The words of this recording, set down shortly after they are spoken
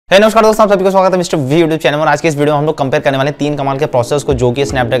नमस्कार दोस्तों, आप सभी को स्वागत है मिस्टर वी यूट्यूब चैनल में। आज के इस वीडियो में हम लोग कंपेयर करने वाले तीन कमाल के प्रोसेसर्स को, जो कि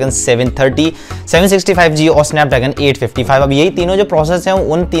स्नैपड्रैगन 730, 765G और स्नैपड्रैगन 855। अब यही तीनों जो प्रोसेसर्स हैं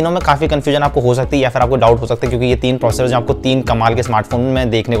उन तीनों में काफी कंफ्यूजन आपको हो सकती है या फिर आपको डाउट हो सकता है, क्योंकि ये तीन प्रोसेसर्स आपको तीन कमाल के स्मार्टफोन में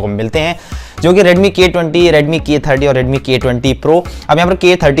देखने को मिलते हैं, जो कि Redmi K20, Redmi K30 और Redmi K20 Pro। अब यहाँ पर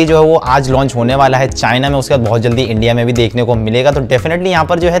K30 जो है वो आज लॉन्च होने वाला है चाइना में, उसके बाद बहुत जल्दी इंडिया में भी देखने को मिलेगा। तो डेफिनेटली यहाँ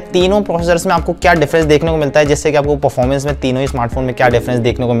पर जो है तीनों प्रोसेसर्स में आपको क्या डिफरेंस देखने को मिलता है, जिससे कि आपको परफॉर्मेंस में तीनों ही स्मार्टफोन में क्या डिफरेंस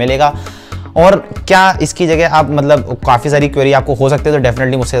देखने को मिलेगा और क्या इसकी जगह आप मतलब काफ़ी सारी क्वेरी आपको हो सकती है। तो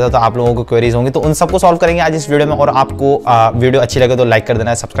डेफिनेटली मुझसे ज़्यादा तो आप लोगों को क्वेरीज होंगी, तो उन सबको सॉल्व करेंगे आज इस वीडियो में। और आपको वीडियो अच्छी लगे तो लाइक कर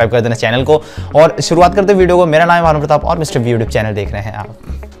देना, सब्सक्राइब कर देना चैनल को। और शुरुआत करते वीडियो को, मेरा नाम है भानु प्रताप और मिस्टर वी यूट्यूब चैनल देख रहे हैं आप।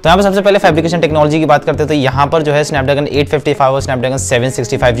 तो यहाँ पर सबसे पहले फैब्रिकेशन टेक्नोलॉजी की बात करते हैं, तो यहाँ पर जो है स्नैपड्रैगन 855 और स्नैपड्रैगन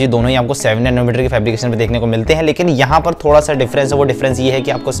 765G दोनों ही आपको 7 नैनोमीटर की फैब्रिकेशन में देखने को मिलते हैं। लेकिन यहाँ पर थोड़ा सा डिफरेंस है, वो डिफरेंस ये है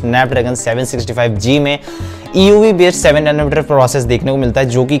कि आपको स्नैपड्रैगन 765G में EUV बेस्ड 7 नैनोमीटर प्रोसेस देखने को मिलता है,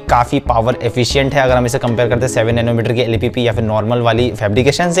 जो कि काफ़ी पावर एफिशिएंट है अगर हम इसे कंपेयर करते हैं 7 नैनोमीटर के LPP या फिर नॉर्मल वाली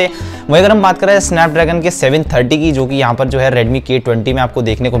फैब्रिकेशन से। वहीं अगर हम बात करें स्नैपड्रैगन के 730 की, जो कि यहाँ पर जो है Redmi K20 में आपको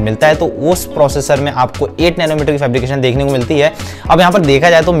देखने को मिलता है, तो उस प्रोसेसर में आपको 8 नैनोमीटर की फैब्रिकेशन देखने को मिलती है। अब यहाँ पर देखा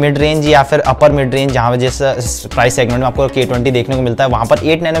जाए तो मिड रेंज या फिर अपर मिड रेंज, जहाँ जिस प्राइस सेगमेंट में आपको K20 देखने को मिलता है, वहाँ पर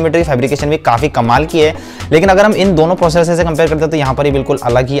 8 नैनोमीटर की फैब्रिकेशन भी काफ़ी कमाल की है। लेकिन अगर हम इन दोनों प्रोसेसर से कंपेयर करते हैं तो यहाँ पर ही बिल्कुल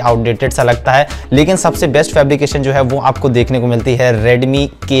अलग ही आउटडेटेड सा लगता है। लेकिन सबसे बेस्ट फैब्रिकेशन जो है वो आपको देखने को मिलती है Redmi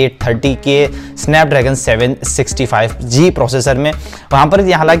K30 के स्नैपड्रैगन 765G प्रोसेसर में। वहाँ पर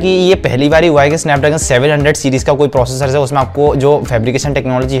हालांकि ये पहली बार ही हुआ है कि स्नैपड्रैगन 700 सीरीज का कोई प्रोसेसर है उसमें आपको जो फैब्रिकेशन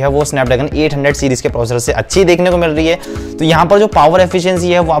टेक्नोलॉजी है वो स्नैपड्रैगन 800 सीरीज के प्रोसेसर से अच्छी देखने को मिल रही है। तो यहाँ पर जो पावर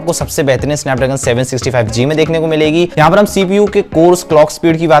एफिशिएंसी है वो आपको सबसे बेहतरीन स्नैपड्रैगन 765G में देखने को मिलेगी। यहाँ पर हम CPU के कोर्स क्लॉक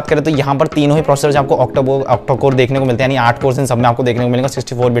स्पीड की बात करें तो यहाँ पर तीनों ही प्रोसेसर आपको ऑक्टा कोर देखने को मिलते हैं, यानी 8 कोर्स इन सब में आपको देखने को मिलेगा।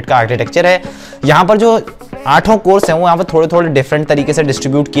 64 बिट का आर्किटेक्चर है। यहाँ पर जो 8 कोर्स हैं वो यहाँ पर थोड़े थोड़े डिफरेंट तरीके से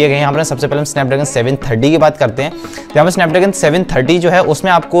डिस्ट्रीब्यूट किए गए हैं। यहाँ पर सबसे पहले हम स्नैपड्रैगन 730 की बात करते हैं। यहाँ पर स्नैपड्रैगन 730 जो है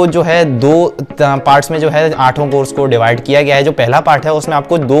उसमें आपको जो है दो पार्ट्स में जो है 8 कोर्स को डिवाइड किया गया है। जो पहला पार्ट है उसमें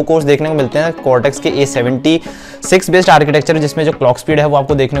आपको 2 कोर्स देखने को मिलते हैं कॉर्टेक्स के A76 बेस्ड आर्किटेक्चर, जिसमें जो क्लॉक स्पीड है वो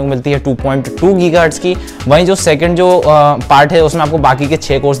आपको देखने को मिलती है 2.2 गीगाहर्ट्ज की। वहीं जो सेकंड जो पार्ट है उसमें आपको बाकी के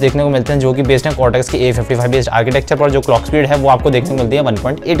 6 कोर्स देखने को मिलते हैं, जो कि बेस्ड है कॉर्टेक्स के A55 बेस्ड आर्किटेक्चर पर। जो क्लॉक स्पीड है वो आपको देखने को मिलती है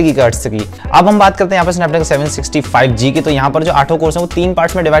 1.8 गीगाहर्ट्ज की। अब हम बात करते हैं यहाँ पर स्नैपड्रैगन 765G की। तो यहाँ पर जो 8 कोर्स हैं वो 3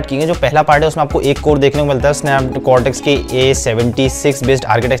 पार्ट्स में डिवाइड किए गए। जो पहला पार्ट है उसमें आपको 1 कोर देखने को मिलता है स्नैप कॉर्टेक्स के A76 बेस्ड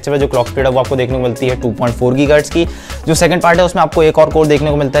आर्किटेक्चर पर। जो क्लॉक स्पीड है वो आपको देखने को मिलती है 2.4 गीगाहर्ट्ज की। जो सेकंड पार्ट है उसमें आपको एक और कोर देखने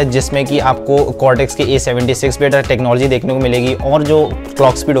को मिलता है, जिसमें कि आपको कॉर्टेक्स के A76 बेस्ड टेक्नोलॉजी देखने को मिलेगी और जो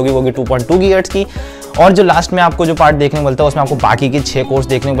क्लॉक स्पीड होगी वो होगी 2.2 गीगाहर्ट्ज की। और जो लास्ट में आपको जो पार्ट देखने को मिलता है उसमें आपको बाकी के 6 कोर्स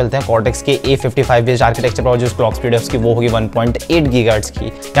देखने को मिलते हैं कॉर्टेक्स के A55 बेस्ड आर्किटेक्चर पर, और जो क्लॉक स्पीड है उसकी वो होगी 1.8 गीगाहर्ट्ज की।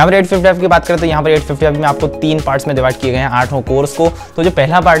 यहाँ पर 855 की बात करें तो यहाँ पर 855 में आपको 3 पार्ट्स में डिवाइड किए गए हैं 8 कोर्स को। तो जो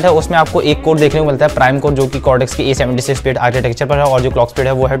पहला पार्ट है उसमें आपको एक कोर देखने को मिलता है प्राइम कोर, जो कि कॉर्टेक्स के A76 बेस्ड आर्किटेक्चर पर है, और जो क्लॉक स्पीड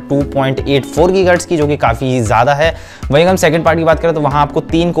है वो है 2.84 गीगाहर्ट्ज की, जो कि काफ़ी ज़्यादा है। वहीं हम सेकंड पार्ट की बात करें तो वहाँ आपको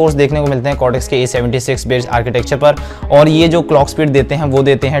 3 कोर्स देखने को मिलते हैं कॉर्टेक्स के A76 बेस्ड आर्किटेक्चर पर, और ये जो क्लॉक स्पीड देते हैं वो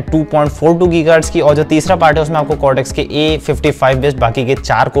देते हैं 2.42 गीगाहर्ट्ज की। और जो तीसरा पार्ट है उसमें आपको कॉर्टेक्स के A55 बेस्ड बाकी के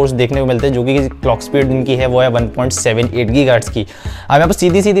 4 कोर्स देखने को मिलते हैं, जो कि क्लॉक स्पीड इनकी है वो है 1.78 गीगाहर्ट्ज की। अब यहाँ पर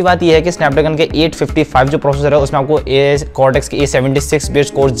सीधी सीधी बात यह है कि स्नैपड्रैगन के 855 जो प्रोसेसर है उसमें आपको कॉर्टेक्स के A76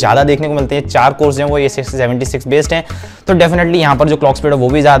 बेस्ड कोर्स ज़्यादा देखने को मिलते हैं। 4 कोर्स हैं वो A76 बेस्ड हैं, तो डेफिनेटली यहाँ पर जो क्लॉक स्पीड है वो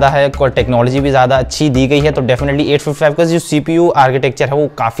भी ज़्यादा है, टेक्नोलॉजी भी ज़्यादा अच्छी दी गई है। तो डेफिनेटली 855 का जो CPU आर्किटेक्चर है वो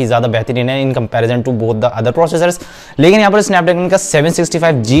काफ़ी ज़्यादा बेहतरीन है in comparison to both the other processors. लेकिन यहाँ पर स्नैपड्रैगन का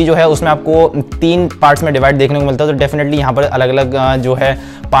 765G जो है उसमें आपको 3 पार्ट्स में डिवाइड देखने को मिलता है। तो डेफिनेटली यहाँ पर अलग अलग जो है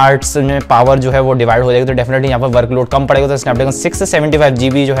पार्ट्स में पावर जो है वो डिवाइड हो जाएगी, तो डेफिनेटली यहाँ पर वर्कलोड कम पड़ेगा। तो स्नैपड्रैगन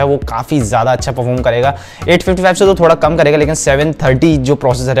 675GB जो है वो काफ़ी ज़्यादा अच्छा परफॉर्म करेगा। 855 से तो थोड़ा कम करेगा, लेकिन 730 जो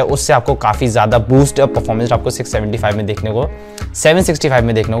प्रोसेसर है उससे आपको काफ़ी ज़्यादा बूस्ट अप परफॉर्मेंस आपको 675 में देखने को 765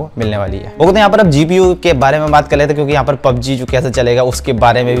 में देखने को मिलने वाली है। ओके, तो यहाँ पर अब GPU के बारे में बात कर लेते हैं, क्योंकि यहाँ पर PUBG जो कैसे चलेगा उसके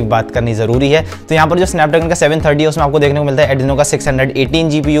बारे में भी बात करनी जरूरी है। तो यहाँ पर जो स्नैपड्रैगन का 730 है उसमें आपको देखने को मिलता है एड्रीनो का 618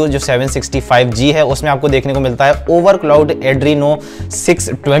 GPU। जो 765G है उसमें आपको देखने को मिलता है ओवरक्लॉक्ड एड्रीनो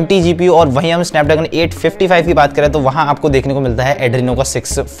 620 GPU। और वहीं हम स्नैपड्रैगन 855 की बात करें तो वहां आपको देखने को मिलता है एड्रीनो का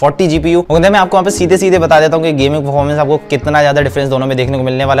 640 GPU। मैं आपको यहाँ पे सीधे सीधे बता देता हूँ कि गेमिंग परफॉर्मेंस आपको कितना ज्यादा डिफरेंस दोनों में देखने को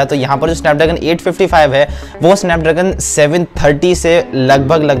मिलने वाला है। तो यहाँ पर जो स्नैपड्रैगन 855 है वो स्नैपड्रैगन 730 से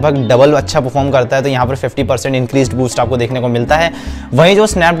लगभग डबल अच्छा परफॉर्म करता है। तो यहाँ पर 50% इंक्रीज्ड बूस्ट आपको देखने को मिलता है। वहीं जो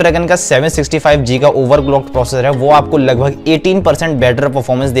स्नैपड्रैगन का 765G का ओवरक्लॉक्ड प्रोसेसर है वो आपको लगभग 18% बेटर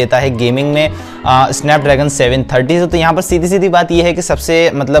परफॉर्मेंस देता है गेमिंग में स्नैपड्रैगन 730 से। तो यहाँ पर सीधी सीधी बात यह है कि सबसे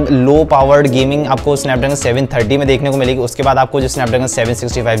मतलब लो पावर्ड गेमिंग आपको स्नैपड्रैगन 730 में देखने को मिलेगी। उसके बाद आपको जो स्नैपड्रैगन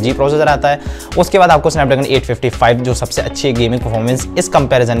 765G प्रोसेसर आता है, उसके बाद आपको स्नैपड्रैगन 855 जो सबसे अच्छी गेमिंग परफॉर्मेंस इस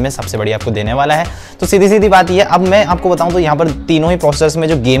कंपैरिजन में सबसे बड़ी आपको देने वाला है। तो सीधी सीधी बात ये, अब मैं आपको बताऊं तो यहाँ पर तीनों ही प्रोसेसर्स में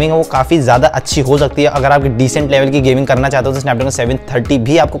जो गेमिंग है वो काफ़ी ज़्यादा अच्छी हो सकती है। अगर आप डिसेंट लेवल की गेमिंग करना चाहते हो तो स्नैपड्रैगन 730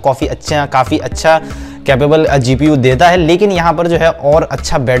 भी आपको काफ़ी अच्छा कैपेबल GPU देता है, लेकिन यहाँ पर जो है और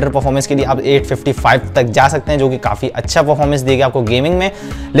अच्छा बेटर परफॉर्मेंस के लिए आप 855 तक जा सकते हैं, जो कि काफ़ी अच्छा परफॉर्मेंस देगा आपको गेमिंग में।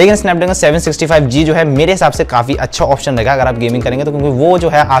 लेकिन स्नैपड्रैगन 765G जो है मेरे हिसाब से काफ़ी अच्छा ऑप्शन रहेगा अगर आप गेमिंग करेंगे तो, क्योंकि वो जो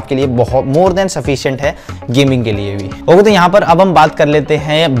है आपके लिए बहुत मोर देन सफिशिएंट है गेमिंग के लिए भी। ओके, तो यहाँ पर अब हम बात कर लेते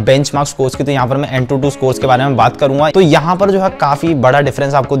हैं बेंचमार्क स्कोर्स की। तो यहाँ पर मैं Antutu स्कोर्स के बारे में बात करूंगा। तो यहाँ पर जो है काफ़ी बड़ा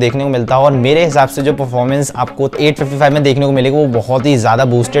डिफरेंस आपको देखने को मिलता है और मेरे हिसाब से जो परफॉर्मेंस आपको 855 में देखने को मिलेगी वो बहुत ही ज़्यादा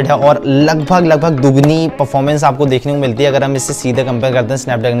बूस्टेड है और लगभग दुगनी परफॉर्मेंस आपको देखने को मिलती है अगर हम इससे सीधे कंपेयर करते हैं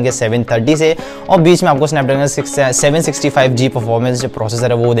स्नैपड्रैगन के 730 से, और बीच में आपको स्नैपड्रैगन 765G परफॉर्मेंस जो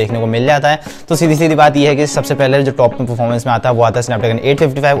प्रोसेसर है वो देखने को मिल जाता है। तो सीधी बात यह है कि सबसे पहले जो टॉप में परफॉर्मेंस में आता है वो आता है स्नैपड्रैगन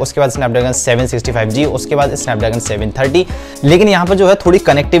 855, उसके बाद स्नैपड्रैगन 765G, उसके बाद स्नैपड्रैगन 730। लेकिन यहाँ पर जो है थोड़ी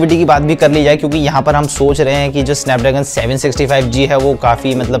कनेक्टिविटी की बात भी कर ली जाए, क्योंकि यहाँ पर हम सोच रहे हैं कि जो स्नैपड्रैगन 765G है वो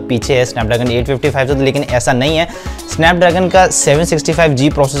काफ़ी मतलब पीछे है स्नैपड्रैगन 855 से, लेकिन ऐसा नहीं है। स्नैपड्रैगन का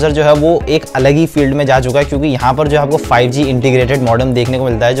 765G प्रोसेसर जो है वो एक अलग ही फील्ड में जा चुका है, क्योंकि यहाँ पर जो आपको 5G इंटीग्रेटेड मॉडेम देखने को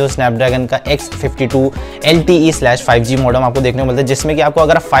मिलता है, जो स्नैपड्रैगन का X52 LTE/5G मॉडेम आपको देखने को मिलता है, जिसमें कि आपको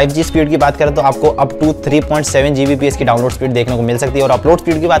अगर 5G स्पीड की बात करें तो आपको अप टू 3.7 Gbps की डाउनलोड स्पीड देखने को मिल सकती है, और अपलोड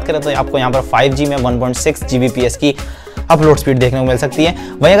स्पीड की बात करें तो आपको यहाँ पर 5G में 1.6 Gbps की अपलोड स्पीड देखने को मिल सकती है।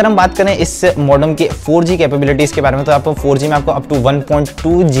 वहीं अगर हम बात करें इस मॉडेम के 4G कैपेबिलिटीज़ के बारे में तो आपको 4G में आपको अप टू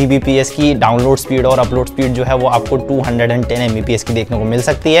 1.2 Gbps की डाउनलोड स्पीड और अपलोड स्पीड जो है वो आपको 210 Mbps की देखने को मिल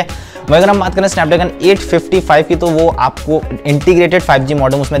सकती है। वहीं अगर हम बात करें स्नैपड्रैगन 855 की तो वो आपको इंटीग्रेटेड 5G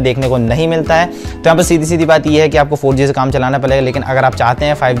मॉडेम उसमें देखने को नहीं मिलता है। तो यहाँ पर सीधी बात यह है कि आपको 4G से काम चलाना पड़ेगा, लेकिन अगर आप चाहते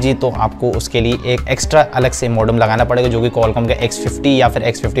हैं 5G तो आपको उसके लिए एक एक्स्ट्रा अलग से मॉडेम लगाना पड़ेगा, जो कि क्वालकॉम के X50 या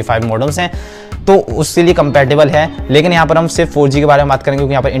फिर X55 मॉडेम्स हैं, तो उसके लिए कंपैटिबल है। लेकिन यहाँ पर हम सिर्फ 4G के बारे में बात करेंगे,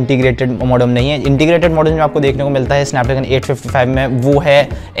 क्योंकि यहाँ पर इंटीग्रेटेड मॉडेम नहीं है। इंटीग्रेटेड मॉडेम जो आपको देखने को मिलता है स्नैपड्रैगन 855 में वो है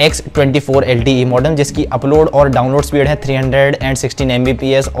X24 LTE मॉडेम, जिसकी अपलोड और डाउनलोड स्पीड है 316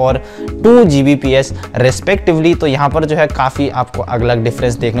 Mbps और 2 Gbps रेस्पेक्टिवली। तो यहाँ पर जो है काफ़ी आपको अलग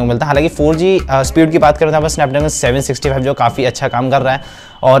डिफरेंस देखने को मिलता है। हालांकि 4G स्पीड की बात करें तो यहाँ पर स्नैपड्रैगन 765 जो काफ़ी अच्छा काम कर रहा है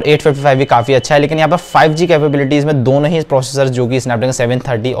और 855 भी काफ़ी अच्छा है, लेकिन यहाँ पर 5G कैपेबिलिटीज़ में दोनों ही प्रोसेसर जो कि स्नैपड्रैगन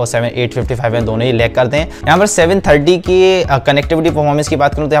 730 और 855 में दोनों ही लैग करते हैं। यहाँ पर 730 की कनेक्टिविटी परफॉर्मेंस की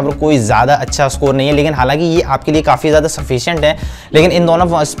बात करूँ तो यहाँ पर कोई ज़्यादा अच्छा स्कोर नहीं है, लेकिन हालांकि ये आपके लिए काफ़ी ज़्यादा सफिशिएंट है। लेकिन इन दोनों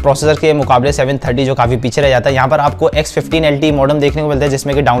प्रोसेसर के मुकाबले 730 जो काफ़ी पीछे रह जाता है। यहाँ पर आपको X15 LTE मॉडेम देखने को मिलता है,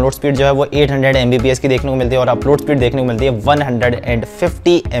 जिसमें कि डाउनलोड स्पीड जो है वो 800 Mbps की देखने को मिलती है और अपलोड स्पीड देखने को मिलती है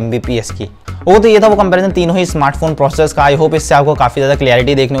 150 Mbps की। तो ये था वो कंपैरिजन तीनों ही स्मार्टफोन प्रोसेसर्स का। आई होप इससे आपको काफ़ी ज़्यादा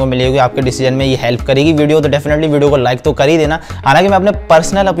क्लैरिटी देखने को मिलेगी, आपके डिसीजन में ये हेल्प करेगी वीडियो। तो डेफिनेटली वीडियो को लाइक तो कर ही देना। हालांकि मैं अपने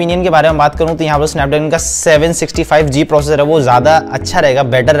पर्सनल ओपिनियन के बारे में बात करूं तो यहाँ पर स्नैपड्रैगन का 765G प्रोसेसर है वो ज़्यादा अच्छा रहेगा,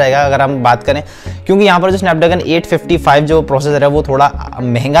 बेटर रहेगा अगर हम बात करें, क्योंकि यहाँ पर जो स्नैपड्रैगन 855 जो प्रोसेसर है वो थोड़ा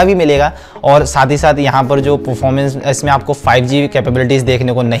महंगा भी मिलेगा और साथ ही साथ यहाँ पर जो परफॉर्मेंस इसमें आपको 5G कैपेबिलिटीज़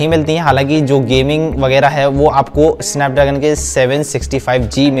देखने को नहीं मिलती हैं। हालांकि जो गेमिंग वगैरह है वो आपको स्नैपड्रैगन के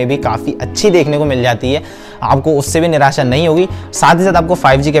 765G में भी काफ़ी अच्छी देखने को मिल जाती है, आपको उससे भी निराशा नहीं होगी। साथ ही साथ आपको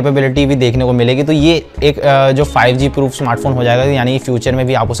 5G कैपेबिलिटी भी देखने को मिलेगी। तो ये एक जो 5G प्रूफ स्मार्टफोन हो जाएगा, यानी फ्यूचर में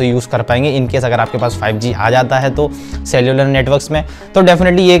भी आप उसे यूज़ कर पाएंगे इन केस अगर आपके पास 5G आ जाता है तो सेल्युलर नेटवर्क्स में। तो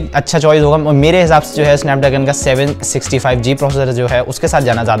डेफिनेटली ये अच्छा चॉइस होगा। मेरे हिसाब से जो है स्नैपड्रैगन का 765G प्रोसेसर जो है उसके साथ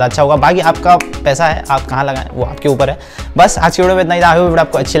जाना ज़्यादा अच्छा होगा। बाकी आपका पैसा है, आप कहाँ लगाएं वो आपके ऊपर है। बस आज की वीडियो में इतना ही था। वीडियो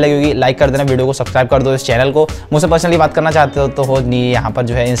आपको अच्छी लगेगी, लाइक कर देना, वीडियो को सब्सक्राइब कर दो, इस चैनल को। मुझसे पर्सनली बात करना चाहते हो तो नहीं, यहाँ पर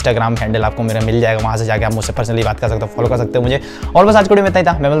जो है इंस्टाग्राम हैंडल आपको मेरा मिल जाएगा, वहाँ से जाकर आप मुझसे पर्सनली बात कर सकते हो, फॉलो कर सकते हो मुझे। और बस आज की वीडियो में इतना ही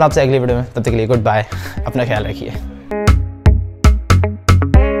था। मैं मिलता हूं आपसे अगली वीडियो में, तब तक के लिए गुड बाय, अपना ख्याल रखिए।